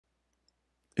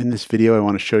In this video, I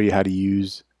want to show you how to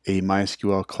use a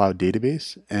MySQL cloud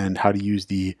database and how to use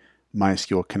the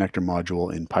MySQL connector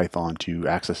module in Python to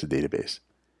access a database.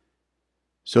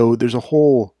 So there's a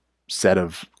whole set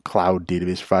of cloud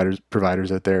database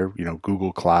providers out there,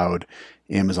 Google Cloud,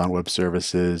 Amazon Web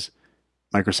Services,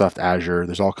 Microsoft Azure.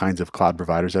 There's all kinds of cloud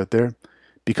providers out there.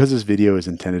 Because this video is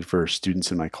intended for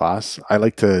students in my class, I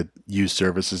like to use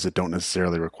services that don't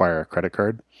necessarily require a credit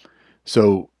card.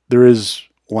 So there is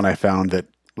one I found that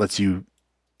lets you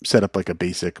set up like a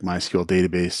basic MySQL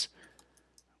database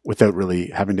without really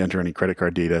having to enter any credit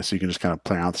card data. So you can just kind of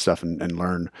play around with stuff and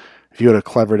learn. If you go to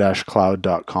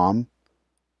clever-cloud.com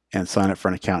and sign up for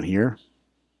an account here,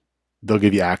 they'll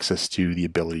give you access to the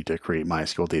ability to create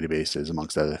MySQL databases,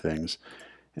 amongst other things.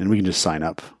 And we can just sign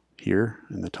up here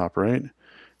in the top right,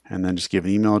 and then just give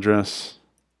an email address,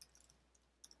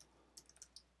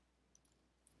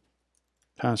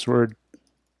 password,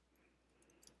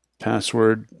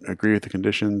 agree with the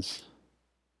conditions,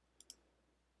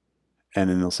 and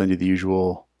then they'll send you the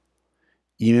usual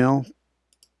email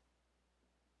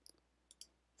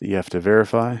that you have to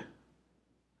verify.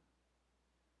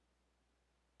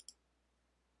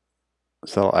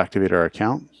 So that'll activate our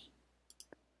account.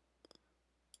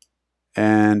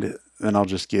 And then I'll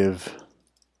just give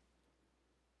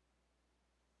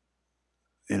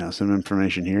some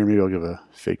information here. Maybe I'll give a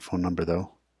fake phone number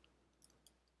though.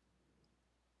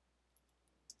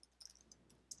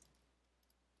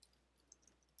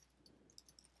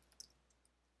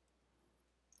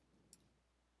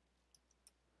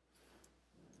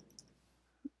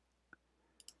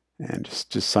 And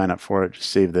just sign up for it,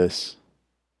 just save this.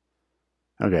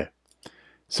 Okay,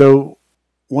 so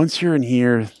once you're in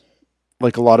here,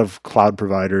 like a lot of cloud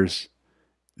providers,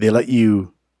 they let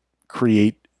you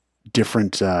create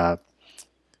different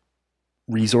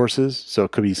resources. So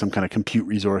it could be some kind of compute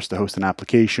resource to host an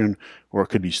application, or it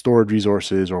could be storage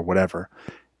resources or whatever.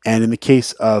 And in the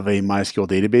case of a MySQL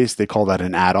database, they call that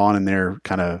an add-on in their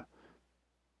kind of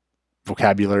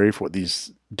vocabulary for what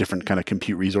these different kind of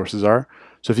compute resources are.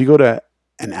 So if you go to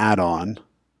an add-on,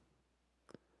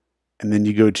 and then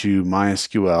you go to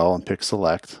MySQL and pick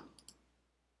select,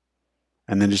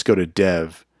 and then just go to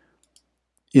dev,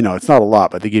 it's not a lot,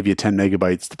 but they give you 10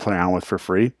 megabytes to play around with for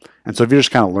free. And so if you're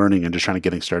just kind of learning and just trying to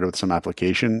getting started with some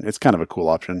application, it's kind of a cool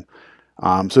option.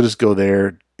 So just go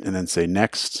there and then say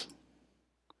next,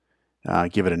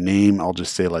 give it a name. I'll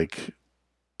just say like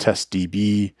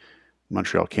testDB,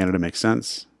 Montreal, Canada makes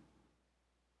sense.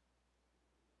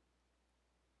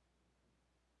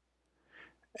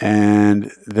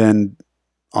 And then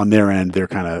on their end, they're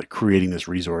kind of creating this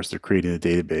resource. They're creating a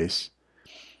database.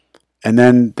 And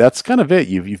then that's kind of it.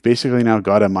 You've basically now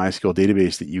got a MySQL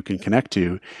database that you can connect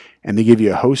to. And they give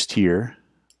you a host here.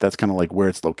 That's kind of like where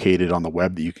it's located on the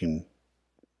web that you can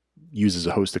use as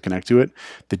a host to connect to it.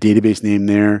 The database name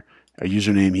there, a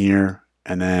username here,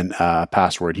 and then a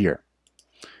password here.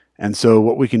 And so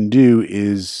what we can do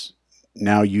is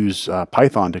now use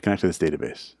Python to connect to this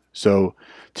database. So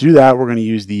to do that, we're going to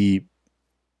use the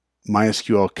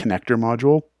MySQL connector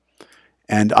module.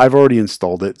 And I've already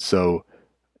installed it, so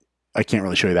I can't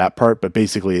really show you that part. But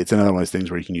basically, it's another one of those things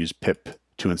where you can use pip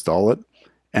to install it.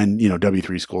 And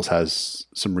W3 Schools has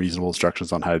some reasonable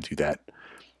instructions on how to do that.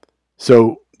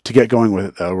 So to get going with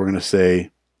it, though, we're going to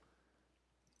say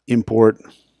import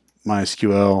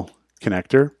MySQL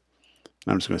connector.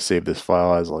 I'm just going to save this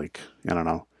file as like, I don't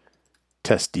know,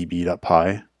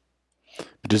 testdb.py.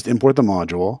 But just import the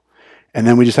module, and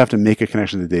then we just have to make a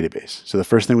connection to the database. So the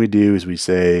first thing we do is we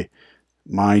say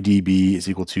mydb is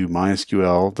equal to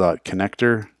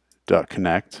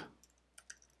mysql.connector.connect.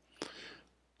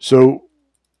 So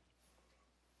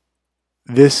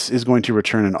this is going to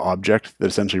return an object that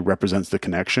essentially represents the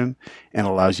connection and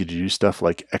allows you to do stuff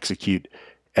like execute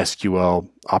SQL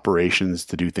operations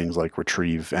to do things like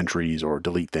retrieve entries or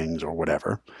delete things or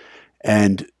whatever.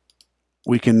 And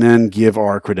we can then give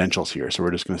our credentials here. So we're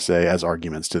just going to say as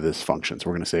arguments to this function. So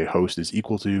we're going to say host is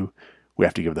equal to, we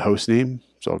have to give the host name.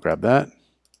 So I'll grab that.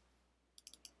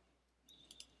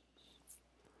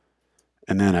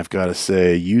 And then I've got to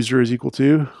say user is equal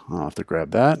to, I'll have to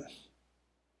grab that.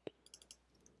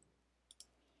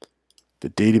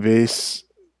 The database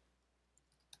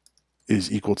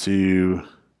is equal to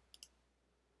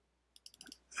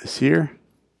this here.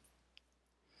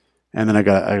 And then I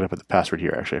gotta put the password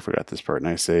here. Actually, I forgot this part.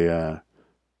 And I say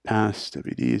pass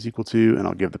wd is equal to, and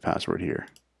I'll give the password here.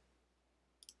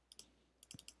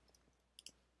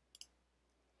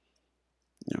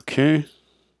 Okay.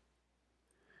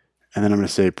 And then I'm going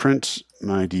to say print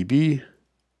mydb,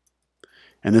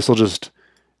 and this will just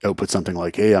output something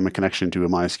like, hey, I'm a connection to a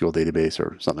MySQL database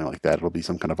or something like that. It'll be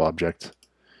some kind of object.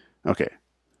 Okay,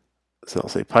 so I'll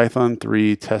say Python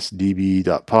 3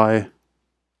 testdb.py.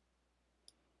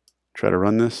 Try to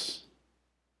run this.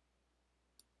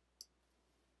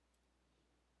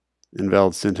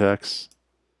 Invalid syntax.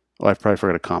 Oh, I probably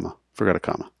forgot a comma.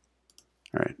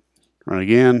 All right, run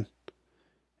again.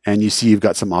 And you see you've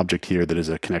got some object here that is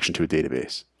a connection to a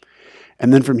database.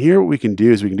 And then from here, what we can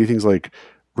do is we can do things like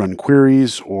run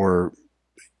queries or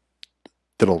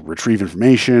that'll retrieve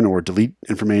information or delete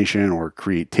information or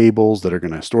create tables that are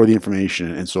going to store the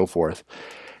information and so forth.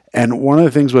 And one of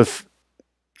the things with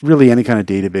really any kind of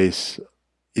database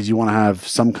is you want to have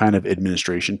some kind of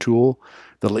administration tool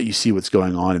that'll let you see what's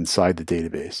going on inside the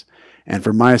database. And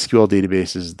for MySQL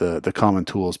databases, the common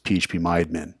tool is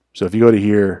phpMyAdmin. So if you go to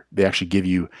here, they actually give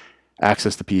you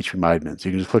access to phpMyAdmin. So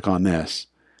you can just click on this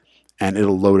and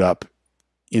it'll load up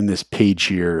in this page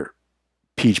here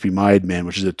phpMyAdmin,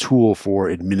 which is a tool for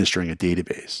administering a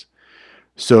database.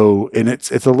 So, and it's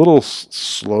a little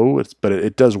slow, but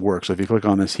it does work. So if you click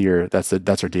on this here, that's our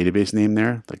database name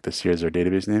there. Like this here is our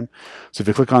database name. So if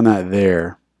you click on that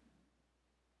there,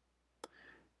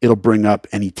 it'll bring up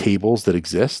any tables that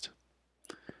exist.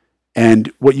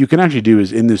 And what you can actually do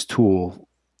is in this tool,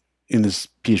 in this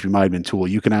phpMyAdmin tool,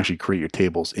 you can actually create your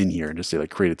tables in here and just say like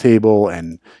create a table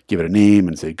and give it a name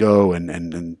and say go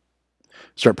and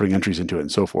start putting entries into it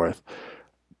and so forth.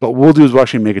 But what we'll do is we'll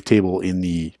actually make a table in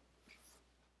the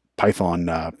Python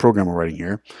program we're writing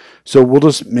here. So we'll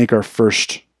just make our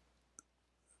first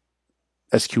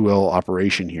SQL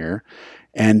operation here.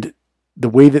 And the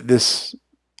way that this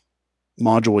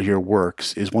module here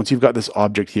works is once you've got this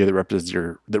object here that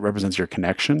represents your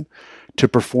connection, to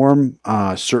perform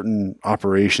certain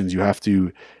operations, you have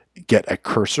to get a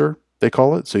cursor, they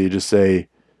call it. So you just say,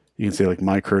 you can say like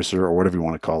my cursor or whatever you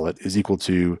want to call it is equal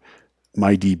to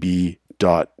mydb.cursor.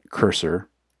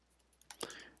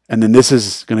 And then this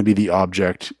is going to be the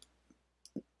object.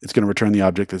 It's going to return the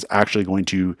object that's actually going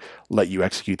to let you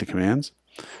execute the commands.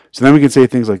 So then we can say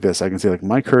things like this. I can say like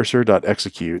my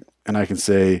cursor.execute, and I can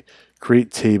say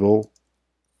create table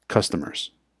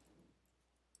customers.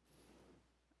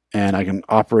 And I can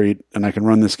operate, and I can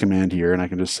run this command here, and I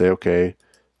can just say, okay,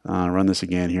 run this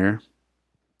again here.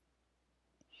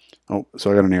 Oh,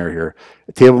 so I got an error here.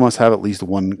 A table must have at least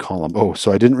one column. Oh, so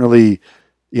I didn't really,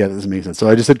 yeah, that doesn't make sense. So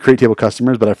I just said create table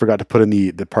customers, but I forgot to put in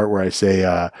the part where I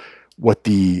say what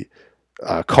the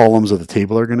columns of the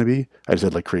table are going to be. I just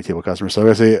said like create table customers. So I'm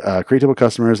going to say create table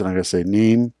customers, and I'm going to say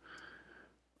name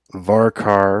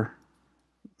varchar.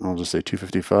 I'll just say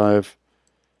 255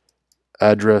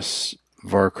 address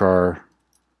varchar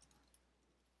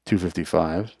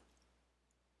 255.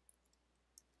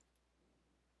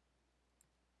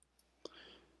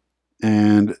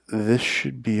 And this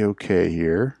should be okay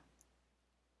here.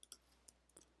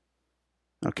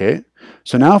 Okay,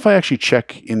 so now if I actually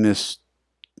check in this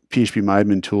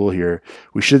phpMyAdmin tool here,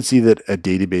 we should see that a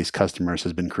database customers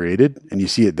has been created, and you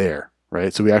see it there,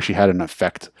 right? So we actually had an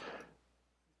effect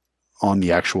on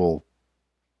the actual,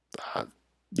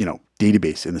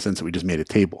 database in the sense that we just made a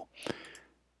table.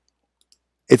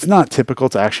 It's not typical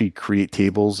to actually create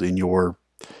tables in your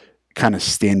kind of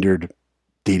standard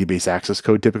database access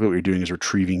code. Typically what you're doing is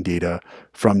retrieving data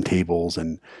from tables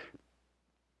and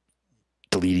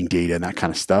deleting data and that kind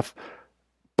of stuff.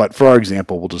 But for our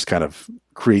example, we'll just kind of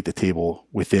create the table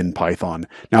within Python.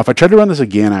 Now, if I try to run this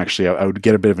again, actually, I would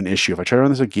get a bit of an issue. If I try to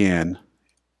run this again,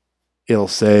 it'll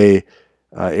say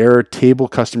error table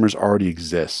customers already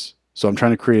exists. So I'm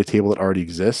trying to create a table that already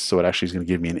exists. So it actually is going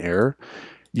to give me an error.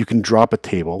 You can drop a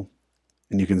table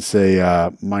and you can say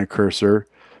my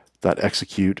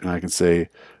cursor.execute, and I can say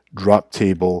drop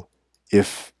table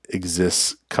if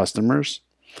exists customers.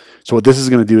 So what this is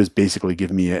going to do is basically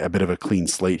give me a bit of a clean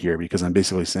slate here, because I'm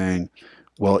basically saying,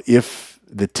 well, if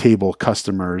the table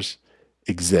customers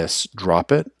exists,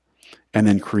 drop it and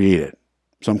then create it.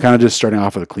 So I'm kind of just starting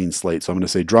off with a clean slate. So I'm going to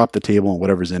say drop the table and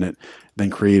whatever's in it, then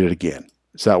create it again.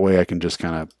 So that way I can just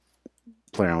kind of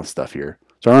play around with stuff here.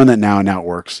 So I run that now, and now it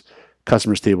works.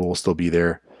 Customers table will still be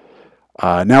there.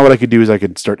 Now what I could do is I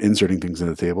could start inserting things in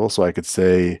the table. So I could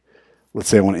say, let's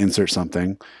say I want to insert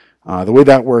something. The way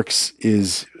that works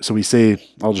is, so we say,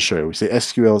 I'll just show you. We say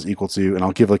SQL is equal to, and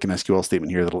I'll give like an SQL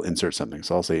statement here that'll insert something.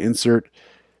 So I'll say insert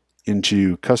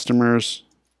into customers,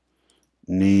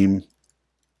 name,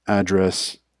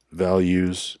 address,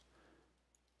 values,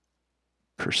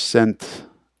 %s,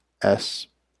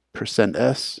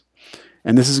 %s.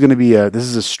 And this is going to be this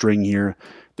is a string here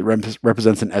that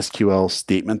represents an SQL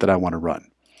statement that I want to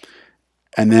run.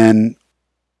 And then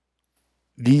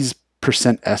these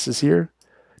 %s's here,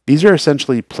 these are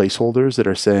essentially placeholders that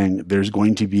are saying there's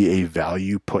going to be a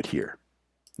value put here.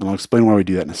 And I'll explain why we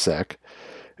do that in a sec.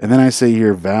 And then I say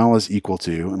here val is equal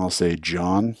to, and I'll say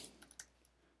John,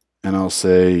 and I'll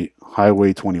say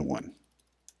Highway 21.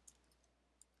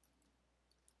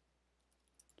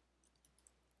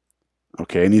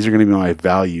 Okay, and these are going to be my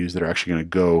values that are actually going to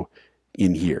go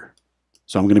in here.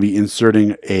 So I'm going to be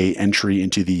inserting a entry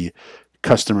into the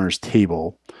customers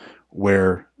table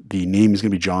where the name is going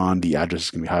to be John, the address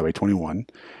is going to be Highway 21,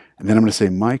 and then I'm going to say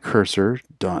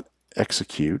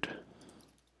mycursor.execute,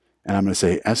 and I'm going to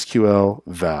say SQL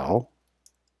val,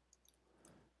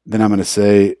 then I'm going to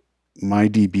say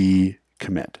mydb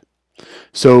commit.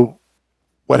 So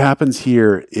what happens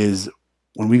here is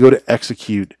when we go to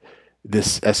execute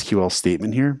this SQL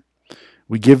statement here,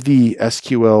 we give the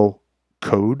SQL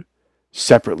code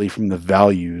separately from the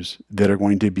values that are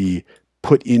going to be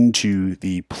put into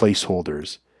the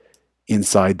placeholders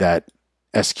inside that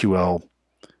SQL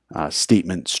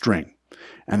statement string.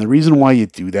 And the reason why you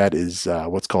do that is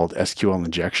what's called SQL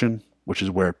injection, which is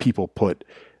where people put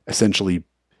essentially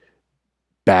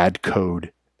bad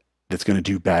code that's going to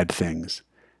do bad things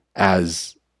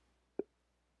as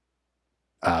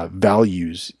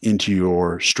values into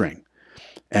your string.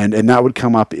 And that would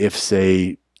come up if,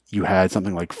 say, you had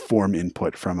something like form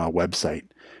input from a website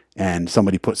and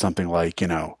somebody put something like,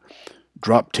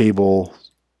 drop table,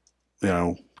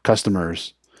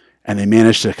 customers, and they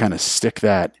managed to kind of stick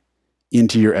that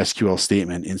into your SQL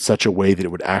statement in such a way that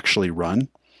it would actually run.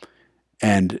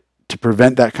 And to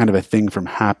prevent that kind of a thing from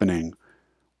happening,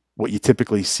 what you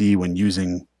typically see when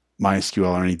using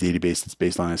MySQL or any database that's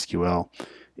based on SQL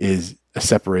is a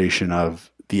separation of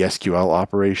the SQL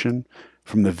operation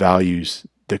from the values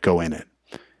that go in it.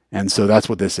 And so that's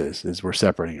what this is we're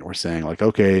separating it. We're saying like,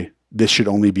 okay, this should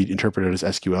only be interpreted as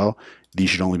SQL. These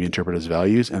should only be interpreted as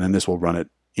values. And then this will run it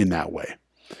in that way.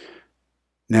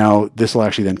 Now, this will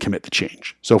actually then commit the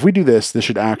change. So if we do this, this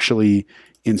should actually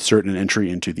insert an entry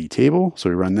into the table. So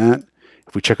we run that.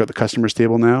 If we check out the customers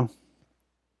table now,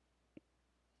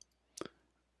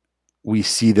 we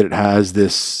see that it has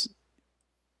this,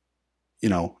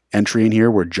 entry in here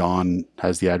where John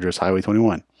has the address Highway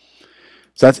 21.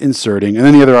 So that's inserting. And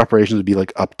then the other operations would be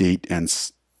like update and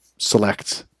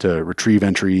select to retrieve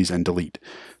entries and delete.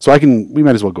 So we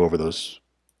might as well go over those.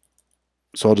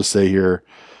 So I'll just say here,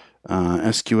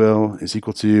 SQL is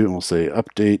equal to, and we'll say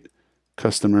update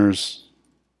customers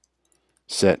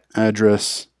set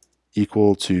address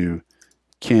equal to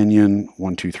Canyon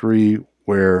 123,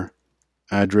 where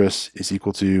address is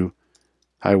equal to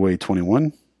Highway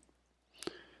 21.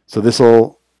 So this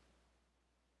will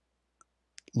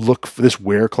look for this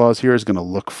where clause here is going to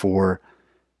look for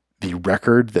the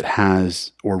record that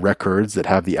has, or records that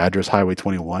have the address Highway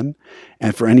 21.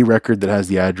 And for any record that has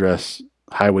the address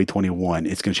Highway 21,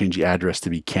 it's going to change the address to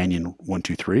be Canyon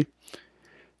 123.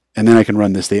 And then I can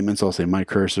run this statement. So I'll say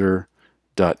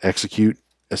mycursor.execute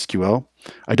SQL.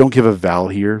 I don't give a val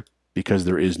here because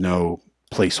there is no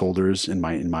placeholders in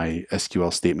my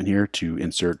SQL statement here to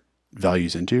insert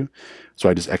values into. So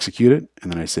I just execute it,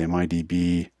 and then I say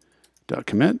mydb.commit.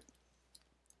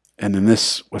 And then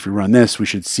this, if we run this, we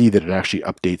should see that it actually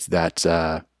updates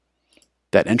that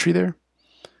entry there.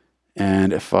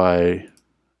 And if I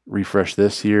refresh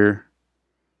this here,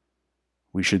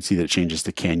 we should see that it changes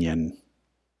to Canyon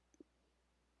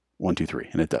 123,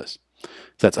 and it does. So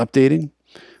that's updating.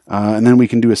 And then we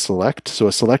can do a select. So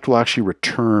a select will actually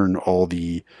return all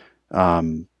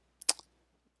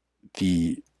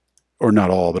or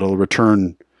not all, but it'll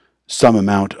return some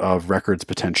amount of records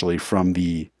potentially from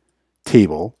the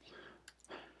table.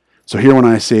 So here when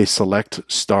I say select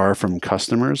star from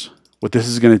customers, what this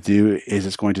is going to do is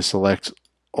it's going to select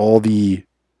all the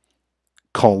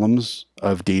columns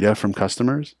of data from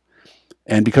customers.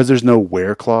 And because there's no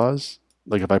where clause,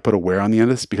 like if I put a where on the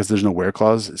end of this, because there's no where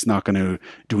clause, it's not going to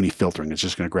do any filtering. It's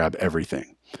just going to grab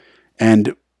everything.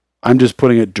 And I'm just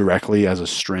putting it directly as a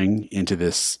string into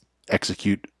this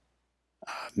execute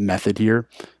method here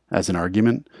as an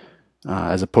argument,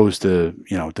 as opposed to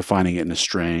defining it in a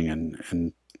string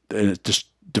and just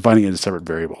defining it as a separate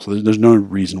variable. So there's no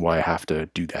reason why I have to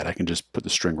do that. I can just put the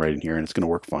string right in here and it's going to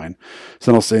work fine.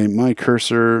 So then I'll say my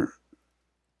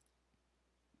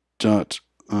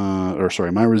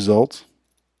result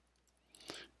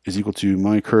is equal to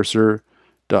my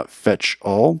cursor.fetch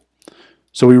all.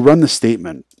 So we run the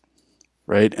statement,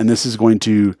 right? And this is going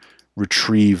to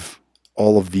retrieve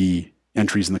all of the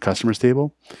entries in the customers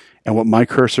table. And what my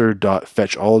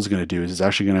cursor.fetch all is going to do is it's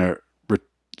actually going to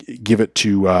give it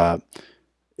to,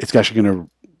 it's actually going to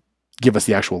give us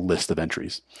the actual list of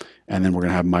entries. And then we're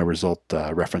going to have my result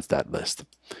reference that list.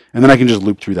 And then I can just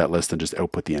loop through that list and just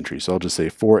output the entry. So I'll just say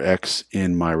for x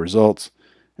in my results,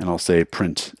 and I'll say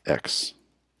print x.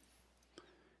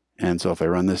 And so if I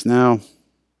run this now,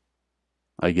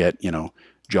 I get,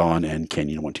 John and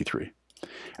Canyon 123.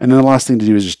 And then the last thing to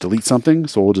do is just delete something.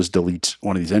 So we'll just delete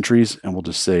one of these entries and we'll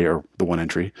just say, or the one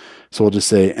entry. So we'll just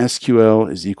say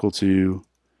SQL is equal to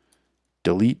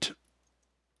delete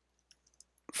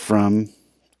from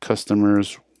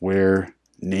customers where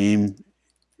name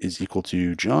is equal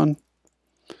to John.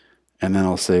 And then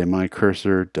I'll say my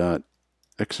cursor dot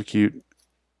execute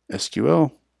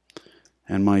SQL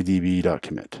and my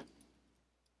db.commit.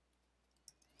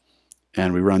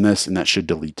 And we run this and that should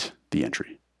delete the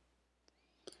entry.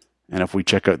 And if we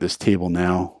check out this table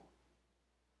now,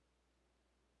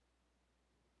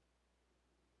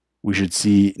 we should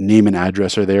see name and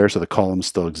address are there. So the columns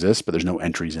still exist, but there's no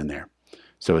entries in there.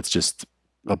 So it's just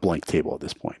a blank table at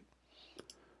this point.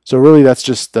 So really that's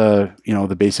just, the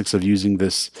basics of using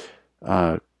this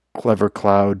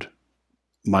CleverCloud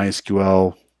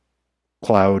MySQL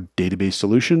cloud database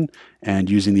solution and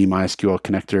using the MySQL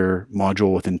connector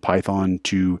module within Python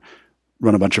to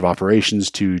run a bunch of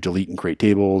operations to delete and create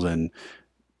tables and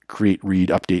create, read,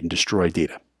 update, and destroy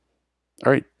data.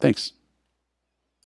 All right, thanks.